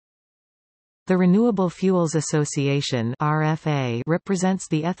The Renewable Fuels Association (RFA) represents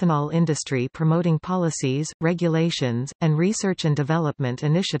the ethanol industry, promoting policies, regulations, and research and development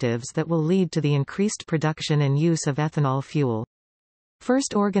initiatives that will lead to the increased production and use of ethanol fuel.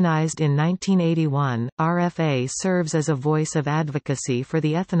 First organized in 1981, RFA serves as a voice of advocacy for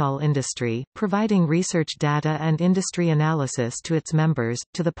the ethanol industry, providing research data and industry analysis to its members,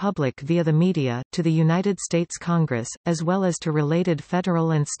 to the public via the media, to the United States Congress, as well as to related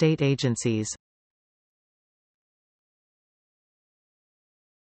federal and state agencies.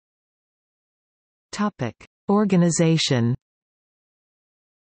 Topic: Organization.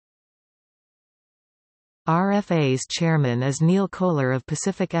 RFA's chairman is Neil Kohler of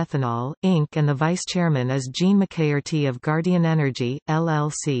Pacific Ethanol, Inc. and the vice-chairman is Gene McCaherty of Guardian Energy,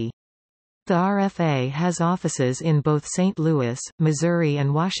 LLC. The RFA has offices in both St. Louis, Missouri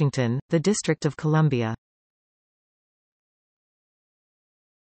and Washington, the District of Columbia.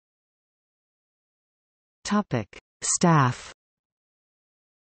 Staff.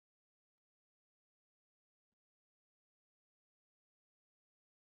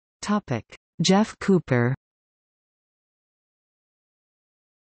 Geoff Cooper.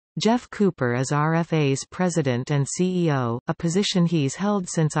 Geoff Cooper is RFA's president and CEO, a position he's held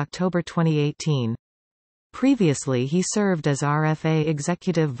since October 2018. Previously he served as RFA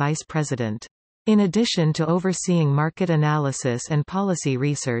executive vice president. In addition to overseeing market analysis and policy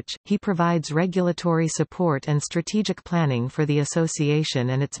research, he provides regulatory support and strategic planning for the association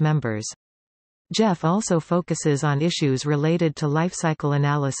and its members. Geoff also focuses on issues related to lifecycle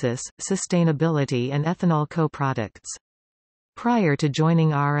analysis, sustainability and ethanol co-products. Prior to joining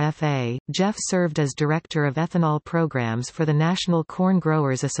RFA, Geoff served as Director of Ethanol Programs for the National Corn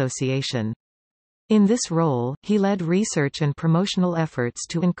Growers Association. In this role, he led research and promotional efforts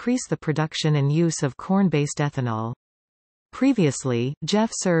to increase the production and use of corn-based ethanol. Previously,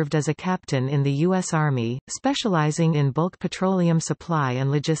 Geoff served as a captain in the U.S. Army, specializing in bulk petroleum supply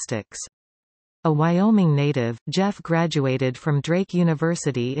and logistics. A Wyoming native, Geoff graduated from Drake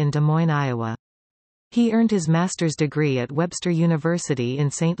University in Des Moines, Iowa. He earned his master's degree at Webster University in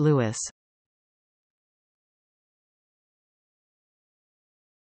St. Louis.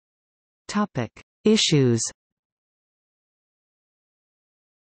 Topic: Issues.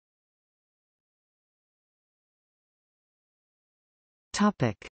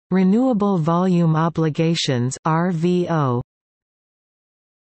 Topic: Renewable Volume Obligations (RVO).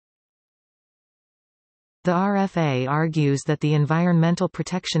 The RFA argues that the Environmental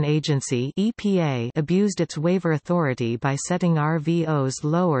Protection Agency (EPA) abused its waiver authority by setting RVOs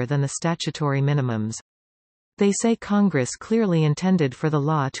lower than the statutory minimums. They say Congress clearly intended for the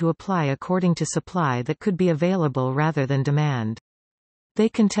law to apply according to supply that could be available rather than demand. They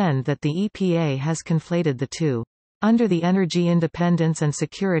contend that the EPA has conflated the two. Under the Energy Independence and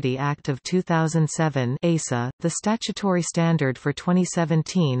Security Act of 2007 (ASA), the statutory standard for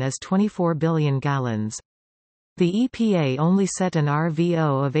 2017 is 24 billion gallons. The EPA only set an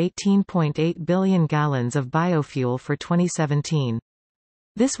RVO of 18.8 billion gallons of biofuel for 2017.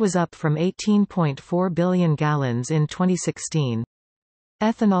 This was up from 18.4 billion gallons in 2016.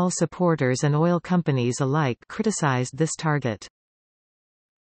 Ethanol supporters and oil companies alike criticized this target.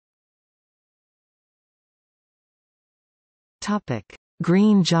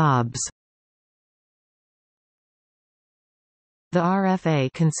 Green jobs. The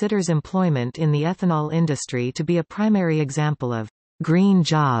RFA considers employment in the ethanol industry to be a primary example of green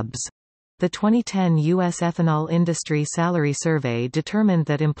jobs. The 2010 U.S. Ethanol Industry Salary Survey determined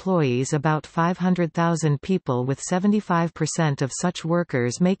that employees, about 500,000 people, with 75% of such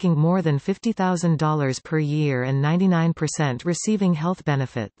workers making more than $50,000 per year and 99% receiving health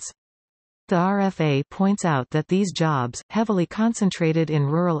benefits. The RFA points out that these jobs, heavily concentrated in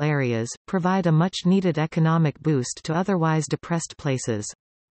rural areas, provide a much-needed economic boost to otherwise depressed places.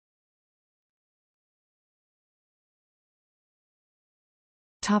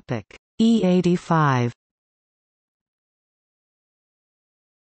 E85.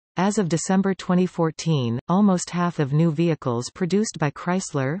 As of December 2014, almost half of new vehicles produced by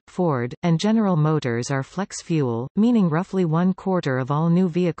Chrysler, Ford, and General Motors are flex fuel, meaning roughly 1/4 of all new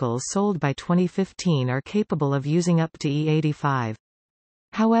vehicles sold by 2015 are capable of using up to E85.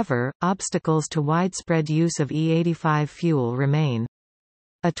 However, obstacles to widespread use of E85 fuel remain.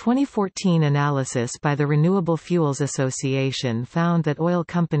 A 2014 analysis by the Renewable Fuels Association found that oil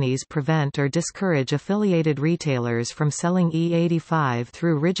companies prevent or discourage affiliated retailers from selling E85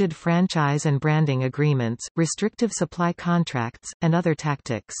 through rigid franchise and branding agreements, restrictive supply contracts, and other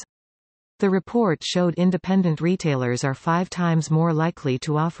tactics. The report showed independent retailers are 5 times more likely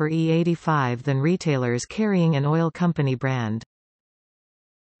to offer E85 than retailers carrying an oil company brand.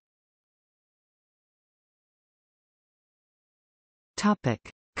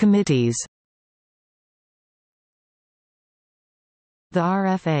 Committees. The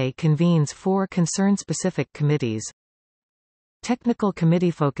RFA convenes 4 concern-specific committees. Technical Committee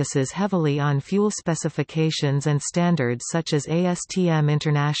focuses heavily on fuel specifications and standards such as ASTM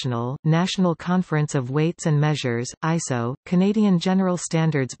International, National Conference of Weights and Measures, ISO, Canadian General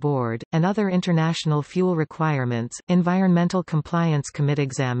Standards Board, and other international fuel requirements. Environmental Compliance Committee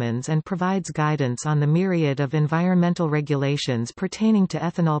examines and provides guidance on the myriad of environmental regulations pertaining to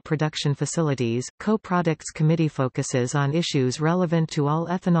ethanol production facilities. Co-Products Committee focuses on issues relevant to all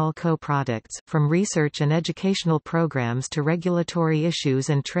ethanol co-products, from research and educational programs to regulatory issues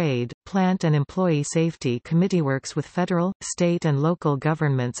and trade. Plant and Employee Safety Committee works with federal, state and local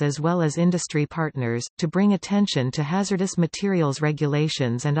governments as well as industry partners, to bring attention to hazardous materials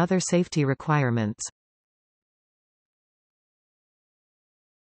regulations and other safety requirements.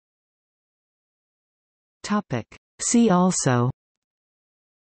 See also: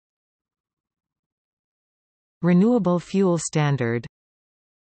 Renewable Fuel Standard,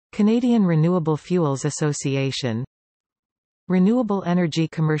 Canadian Renewable Fuels Association, Renewable Energy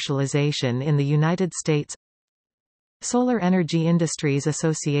Commercialization in the United States, Solar Energy Industries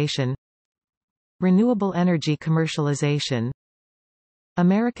Association, Renewable Energy Commercialization,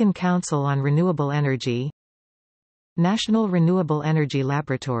 American Council on Renewable Energy, National Renewable Energy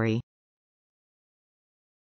Laboratory.